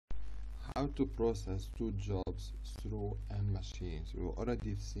how to process two jobs through M machines. We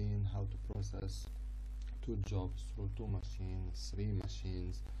already seen how to process two jobs through two machines, three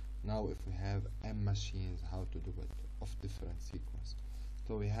machines. Now if we have M machines, how to do it of different sequence.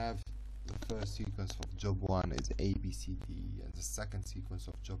 So we have the first sequence of job 1 is A, B, C, D, and the second sequence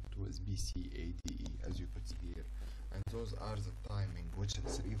of job 2 is B, C, A, D, E, as you could see here. And those are the timing, which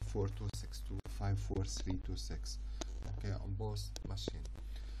is 3, 4, 2, 6, 2, 5, 4, 3, 2, 6. Okay, on both machines.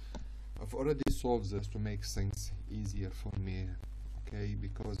 I've already solved this to make things easier for me, okay,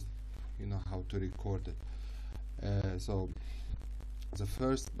 because you know how to record it. So the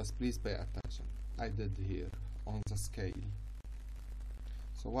first, but please pay attention, I did here on the scale.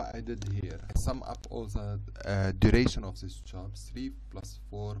 So what I did here, I sum up all the duration of this job, 3 plus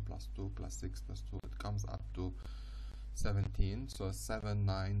 4 plus 2 plus 6 plus 2, it comes up to 17. So 7,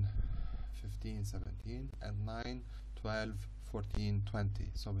 9, 15, 17, and 9, 12, 14, 20.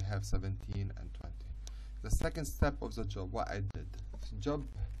 So we have 17 and 20. The second step of the job, what I did, job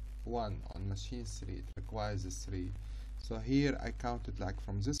 1 on machine 3, it requires 3. So here I counted like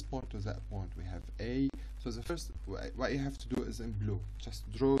from this point to that point. We have A. So the first, what you have to do is in blue.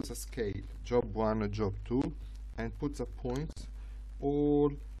 Just draw the scale, job 1 and job 2, and put the points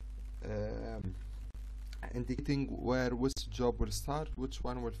all indicating which job will start, which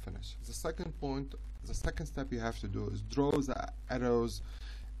one will finish. The second point, the second step you have to do is draw the arrows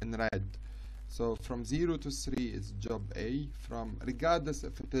in red. So from 0 to 3 is job A, from regardless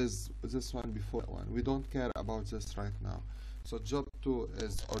if it is this one before that one, we don't care about this right now. So job 2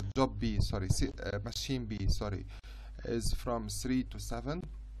 is, or job B, sorry, machine B, sorry, is from 3 to 7,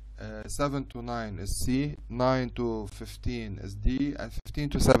 7 to 9 is C, 9 to 15 is D, and 15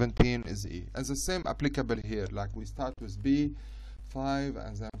 to 17 is E. And the same applicable here, like we start with B, 5,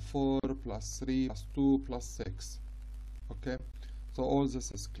 and then 4 plus 3 plus 2 plus 6. Okay, so all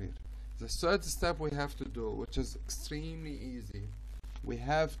this is clear. The third step we have to do, which is extremely easy, we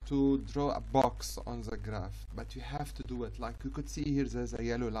have to draw a box on the graph, but you have to do it like you could see here. There's a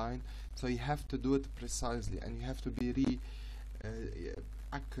yellow line, so you have to do it precisely, and you have to be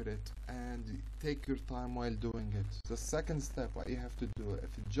accurate and take your time while doing it. The second step, what you have to do,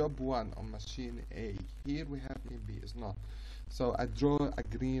 if job 1 on machine A, here we have B is not, so I draw a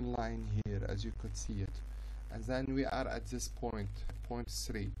green line here as you could see it, and then we are at this point, point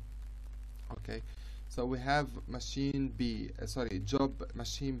 3. Okay, so we have machine B, job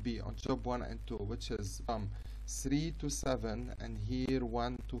machine B on job 1 and 2, which is from 3 to 7, and here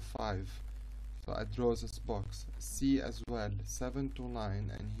 1 to 5. So I draw this box. C as well, 7 to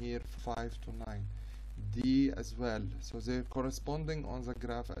 9, and here 5 to 9. D as well. So they're corresponding on the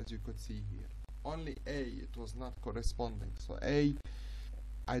graph as you could see here. Only A, it was not corresponding. So A,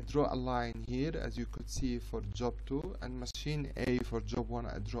 I draw a line here as you could see for job 2, and machine A for job 1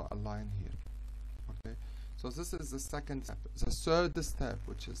 I draw a line here. Okay, so this is the second step. The third step,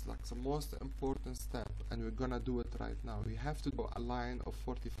 which is like the most important step, and we're gonna do it right now, we have to draw a line of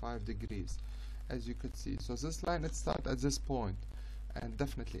 45 degrees as you could see. So this line, it starts at this point, and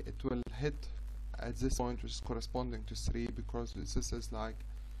definitely it will hit at this point, which is corresponding to 3, because this is like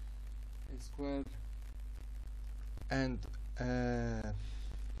a square, and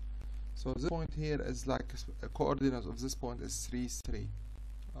so this point here is like a coordinate of this point is 3, 3.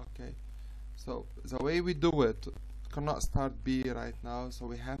 Okay, so the way we do it, cannot start B right now, so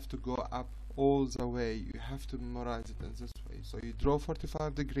we have to go up all the way. You have to memorize it in this way. So you draw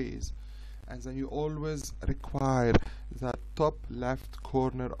 45 degrees, and then you always require the top left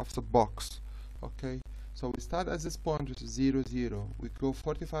corner of the box. Okay, so we start at this point, which is 0, 0. We go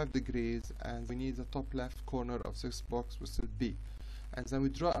 45 degrees, and we need the top left corner of this box, which is B. And then we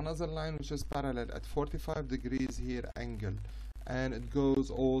draw another line which is parallel at 45 degrees here angle, and it goes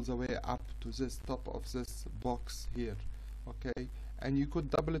all the way up to this top of this box here. Okay, and you could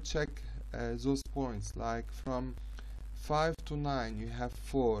double check those points, like from 5 to 9 you have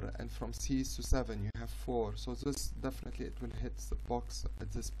 4, and from 6 to 7 you have 4. So this definitely it will hit the box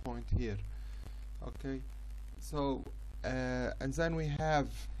at this point here. Okay, so and then we have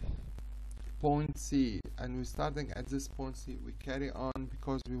point C, and we're starting at this point C. We carry on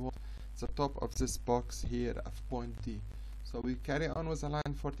because we want the top of this box here of point D. So we carry on with a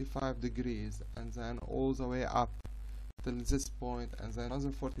line 45 degrees, and then all the way up till this point, and then another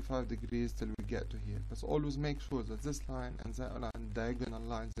 45 degrees till we get to here. But always make sure that this line and that line, diagonal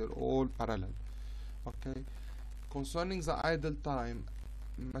lines, they're all parallel. Okay, concerning the idle time,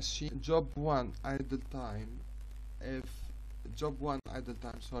 machine job 1 idle time, if job 1 idle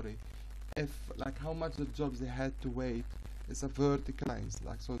time, sorry, if like how much the jobs they had to wait, is a vertical lines,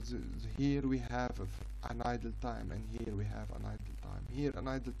 like so. Here we have an idle time, and here we have an idle time. Here an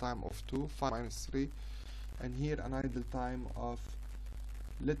idle time of 2, 5 minus 3, and here an idle time of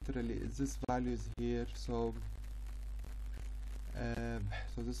literally this value is here. So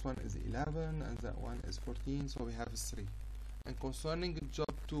so this one is 11 and that one is 14, so we have 3. And concerning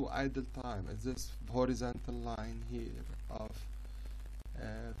job 2 idle time is this horizontal line here of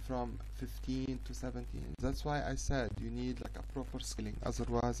from 15 to 17. That's why I said you need like a proper scaling,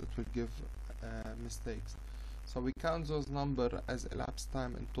 otherwise it will give mistakes. So we count those number as elapsed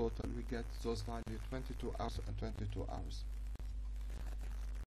time in total. We get those values 22 hours and 22 hours.